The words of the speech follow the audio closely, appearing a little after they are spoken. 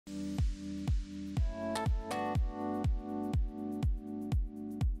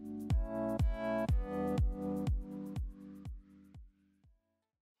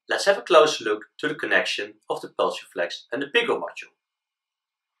let's have a closer look to the connection of the PulsioFlex and the PiCCO module.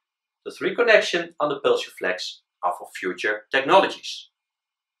 The three connections on the PulsioFlex are for future technologies.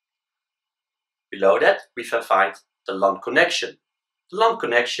 Below that we can find the LAN connection. The LAN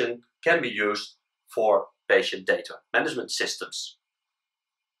connection can be used for patient data management systems.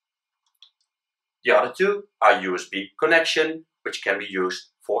 The other two are USB connection, which can be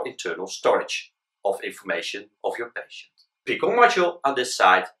used for internal storage of information of your patient. PiCCO module on this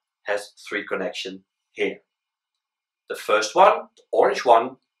side has three connections here. The first one, the orange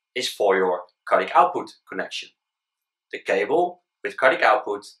one, is for your cardiac output connection. The cable with cardiac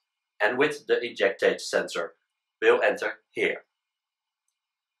output and with the injectate sensor will enter here.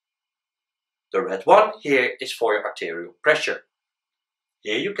 The red one here is for your arterial pressure.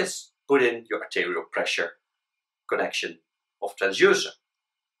 Here you can put in your arterial pressure connection of transducer.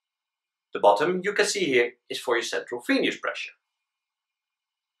 The bottom you can see here is for your central venous pressure.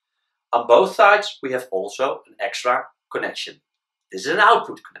 On both sides we have also an extra connection. This is an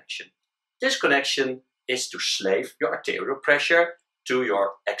output connection. This connection is to slave your arterial pressure to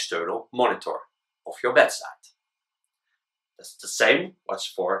your external monitor of your bedside. That's the same what's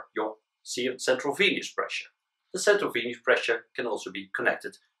for your central venous pressure. The central venous pressure can also be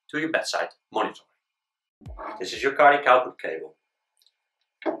connected to your bedside monitoring. This is your cardiac output cable.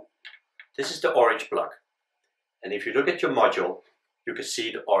 This is the orange plug. And if you look at your module, you can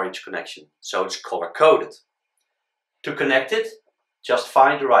see the orange connection, so it's color coded. To connect it, just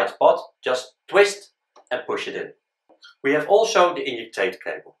find the right spot, just twist and push it in. We have also the injectate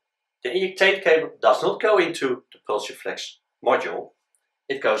cable. The injectate cable does not go into the PulsioFlex module,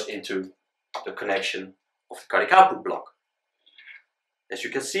 it goes into the connection of the cardiac output block. As you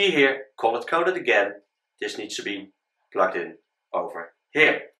can see here, color coded again, this needs to be plugged in over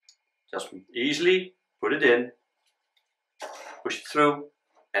here. Just easily put it in, push it through,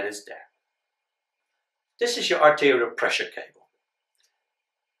 and it's there. This is your arterial pressure cable.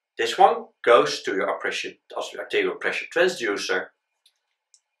 This one goes to your arterial pressure transducer,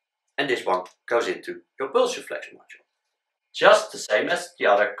 and this one goes into your PulsioFlex module. Just the same as the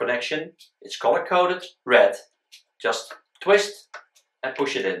other connection, it's color coded red. Just twist and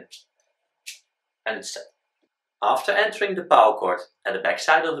push it in, and it's set. After entering the power cord at the back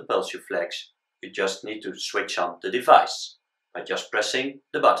side of the PulsioFlex, you just need to switch on the device by just pressing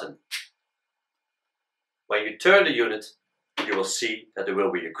the button. When you turn the unit, you will see that there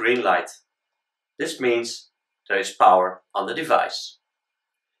will be a green light. This means there is power on the device.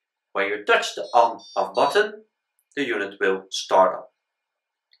 When you touch the on/off button, the unit will start up.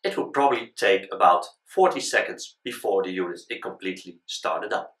 It will probably take about 40 seconds before the unit is completely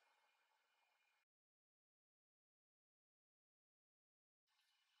started up.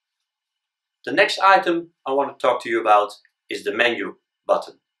 The next item I want to talk to you about is the menu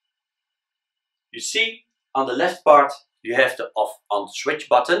button. You see on the left part you have the off/on switch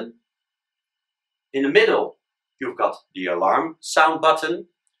button. In the middle you've got the alarm sound button,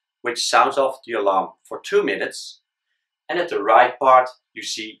 which sounds off the alarm for 2 minutes. And at the right part you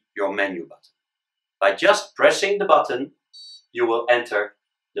see your menu button. By just pressing the button you will enter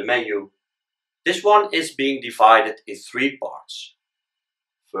the menu. This one is being divided in 3 parts.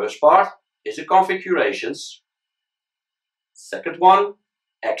 First part is the configurations. Second one,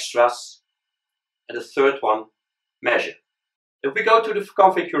 extras. And the third one, measure. If we go to the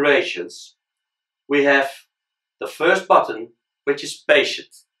configurations, we have the first button, which is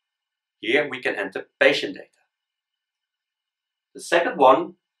patient. Here we can enter patient data. The second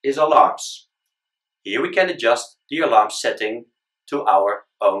one is alarms. Here we can adjust the alarm setting to our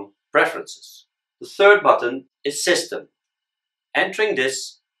own preferences. The third button is system. Entering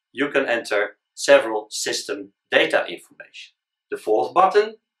this, you can enter several system data information. The fourth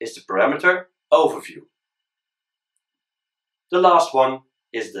button is the parameter overview. The last one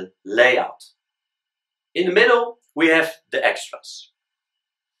is the layout. In the middle we have the extras.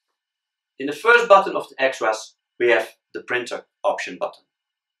 In the first button of the extras we have the printer option button.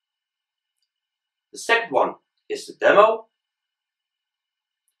 The second one is the demo.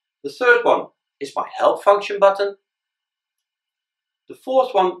 The third one is my help function button. The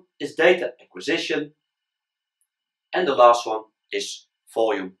fourth one is data acquisition. And the last one is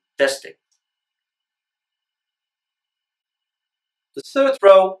volume testing. The third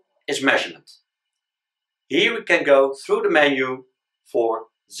row is measurement. Here we can go through the menu for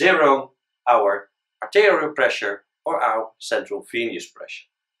zero our arterial pressure or our central venous pressure.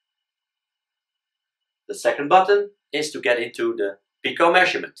 The second button is to get into the PiCCO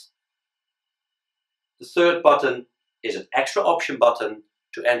measurement. The third button is an extra option button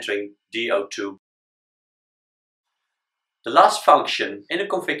to entering DO2. The last function in the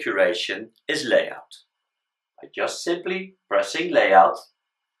configuration is layout. By just simply pressing layout,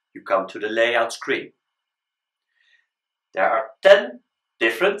 you come to the layout screen. There are 10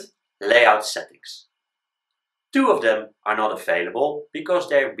 different layout settings. 2 of them are not available because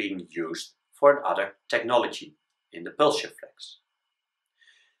they are being used for another technology in the PulsioFlex.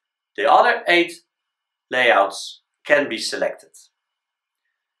 The other 8 layouts can be selected.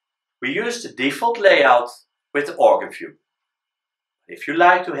 We use the default layout with the organ view. If you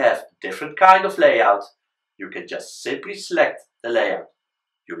like to have a different kind of layout, you can just simply select the layout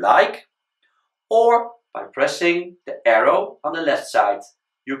you like, or by pressing the arrow on the left side,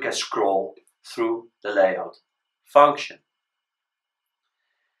 you can scroll through the layout function.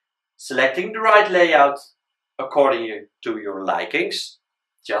 Selecting the right layout according to your likings,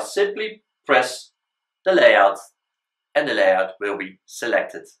 just simply press the layout and the layout will be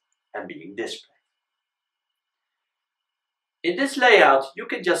selected and being displayed. In this layout, you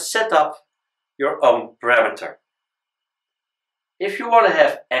can just set up your own parameter. If you want to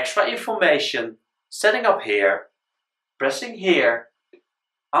have extra information, setting up here, pressing here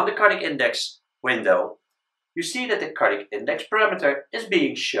on the cardiac index window, you see that the cardiac index parameter is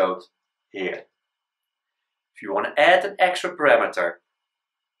being showed here. If you want to add an extra parameter,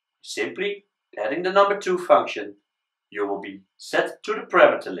 simply adding the number 2 function, you will be set to the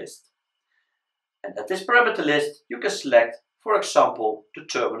parameter list. And at this parameter list, you can select, for example, the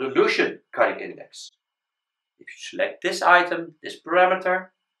turbodilution cardiac index. If you select this item, this parameter,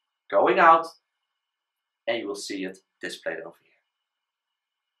 going out, and you will see it displayed over here.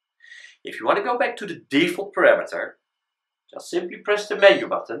 If you want to go back to the default parameter, just simply press the menu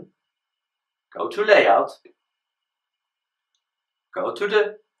button, go to layout, go to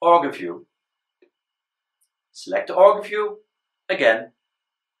the organ view, select the organ view again,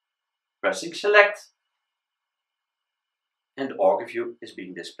 pressing select, and the organ view is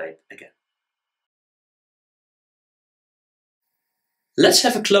being displayed again. Let's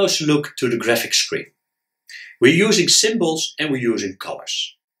have a closer look to the graphic screen. We're using symbols and we're using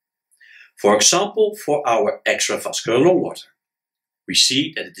colors. For example, for our extravascular lung water, we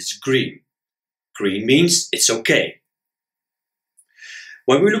see that it is green. Green means it's okay.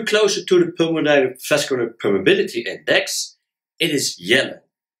 When we look closer to the pulmonary vascular permeability index, it is yellow.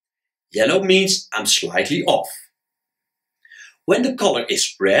 Yellow means I'm slightly off. When the color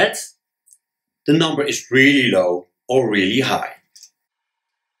is red, the number is really low or really high.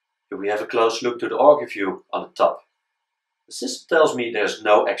 Here we have a close look to the organ view on the top. The system tells me there's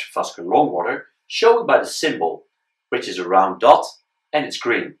no extravascular lung water, shown by the symbol, which is a round dot and it's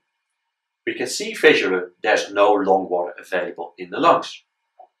green. We can see visually there's no lung water available in the lungs.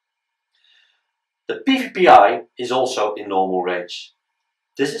 The PVPI is also in normal range.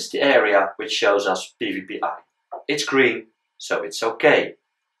 This is the area which shows us PVPI. It's green, so it's okay.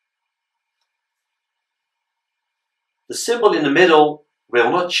 The symbol in the middle will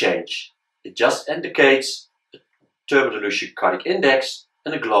not change. It just indicates the turbodilution cardiac index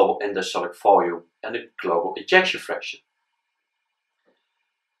and the global endosolic volume and the global ejection fraction.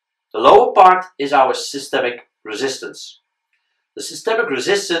 The lower part is our systemic resistance. The systemic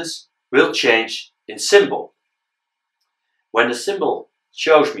resistance will change in symbol. When the symbol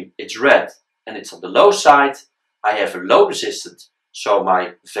shows me it's red and it's on the low side, I have a low resistance, so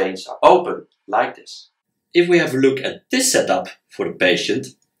my veins are open like this. If we have a look at this setup for the patient,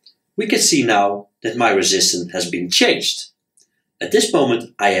 we can see now that my resistance has been changed. At this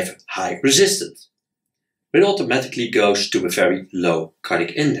moment I have high resistance. It automatically goes to a very low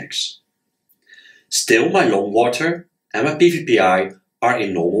cardiac index. Still, my lung water and my PVPI are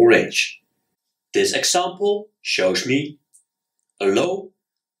in normal range. This example shows me a low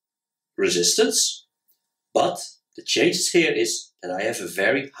resistance, but the changes here is that I have a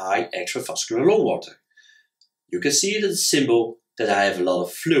very high extravascular lung water. You can see the symbol that I have a lot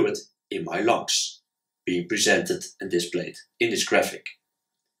of fluid in my lungs, being presented and displayed in this graphic.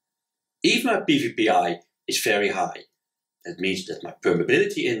 Even my PVPI is very high. That means that my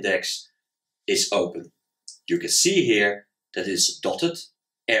permeability index is open. You can see here that it is a dotted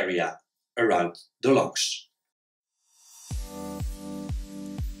area around the lungs.